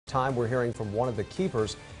time, we're hearing from one of the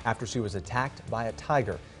keepers after she was attacked by a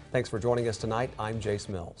tiger. Thanks for joining us tonight. I'm Jace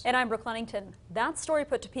Mills. And I'm Brooke Lennington. That story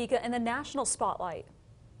put Topeka in the national spotlight.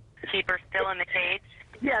 Keeper still in the cage?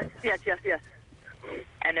 Yes.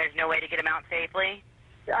 And there's no way to get him out safely?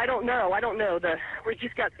 I don't know. We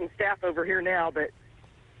just got some staff over here now, but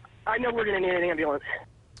I know we're going to need an ambulance.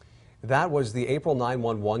 That was the April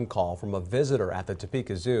 911 call from a visitor at the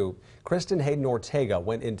Topeka Zoo. Kristen Hayden Ortega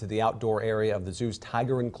went into the outdoor area of the zoo's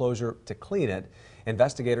tiger enclosure to clean it.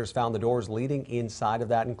 Investigators found the doors leading inside of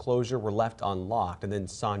that enclosure were left unlocked, and then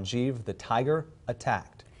Sanjeev, the tiger,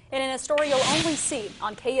 attacked. And in a story you'll only see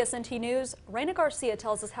on KSNT News, Raina Garcia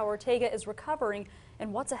tells us how Ortega is recovering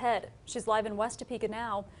and what's ahead. She's live in West Topeka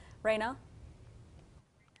now. Raina?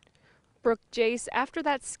 Brooke, Jace, after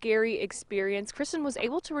that scary experience, Kristen was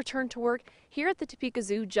able to return to work here at the Topeka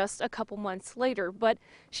Zoo just a couple months later, but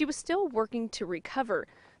she was still working to recover.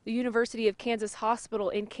 The University of Kansas Hospital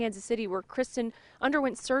in Kansas City, where Kristen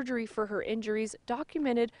underwent surgery for her injuries,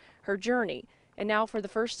 documented her journey. And now for the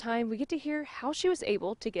first time, we get to hear how she was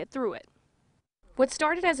able to get through it. What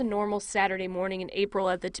started as a normal Saturday morning in April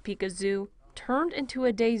at the Topeka Zoo turned into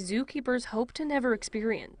a day zookeepers hope to never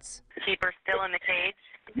experience. Keeper still in the cage?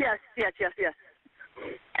 Yes.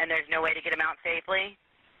 And there's no way to get him out safely?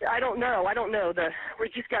 I don't know. We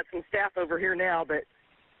just got some staff over here now, but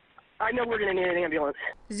I know we're going to need an ambulance.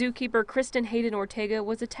 Zookeeper Kristen Hayden Ortega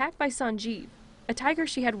was attacked by Sanjeev, a tiger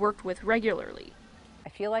she had worked with regularly. I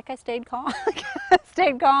feel like I stayed calm.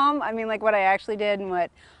 I mean, like what I actually did and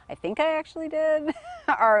what I think I actually did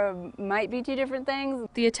might be two different things.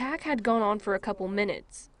 The attack had gone on for a couple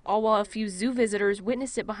minutes, all while a few zoo visitors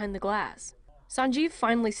witnessed it behind the glass. Sanjeev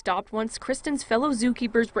finally stopped once Kristen's fellow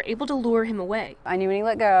zookeepers were able to lure him away. I knew when he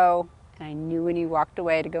let go, and I knew when he walked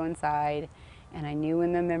away to go inside, and I knew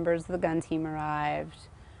when the members of the gun team arrived,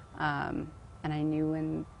 and I knew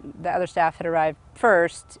when the other staff had arrived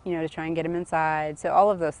first, to try and get him inside. So all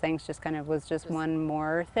of those things just kind of was just one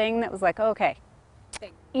more thing that was like, okay,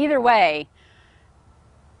 either way,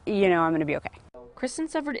 I'm going to be okay. Kristen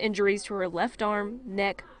suffered injuries to her left arm,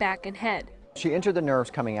 neck, back, and head. She injured the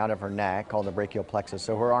nerves coming out of her neck, called the brachial plexus,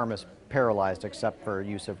 so her arm is paralyzed except for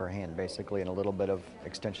use of her hand, basically, and a little bit of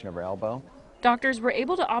extension of her elbow. Doctors were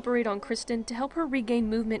able to operate on Kristen to help her regain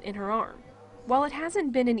movement in her arm. While it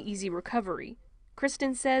hasn't been an easy recovery,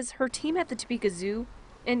 Kristen says her team at the Topeka Zoo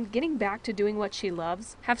and getting back to doing what she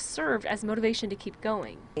loves have served as motivation to keep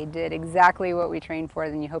going. They did exactly what we trained for,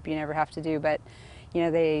 and you hope you never have to do, but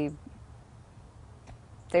they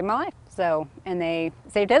saved my life. And they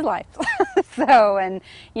saved his life.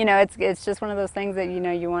 It's just one of those things that,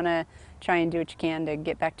 you want to try and do what you can to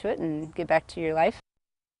get back to it and get back to your life.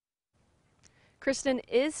 Kristen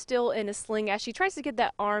is still in a sling as she tries to get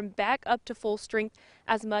that arm back up to full strength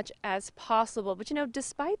as much as possible. But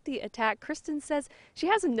despite the attack, Kristen says she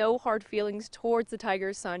has no hard feelings towards the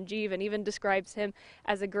tiger Sanjeev and even describes him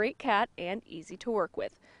as a great cat and easy to work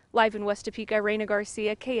with. Live in West Topeka, Raina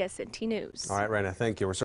Garcia, KSNT News. All right, Raina, thank you.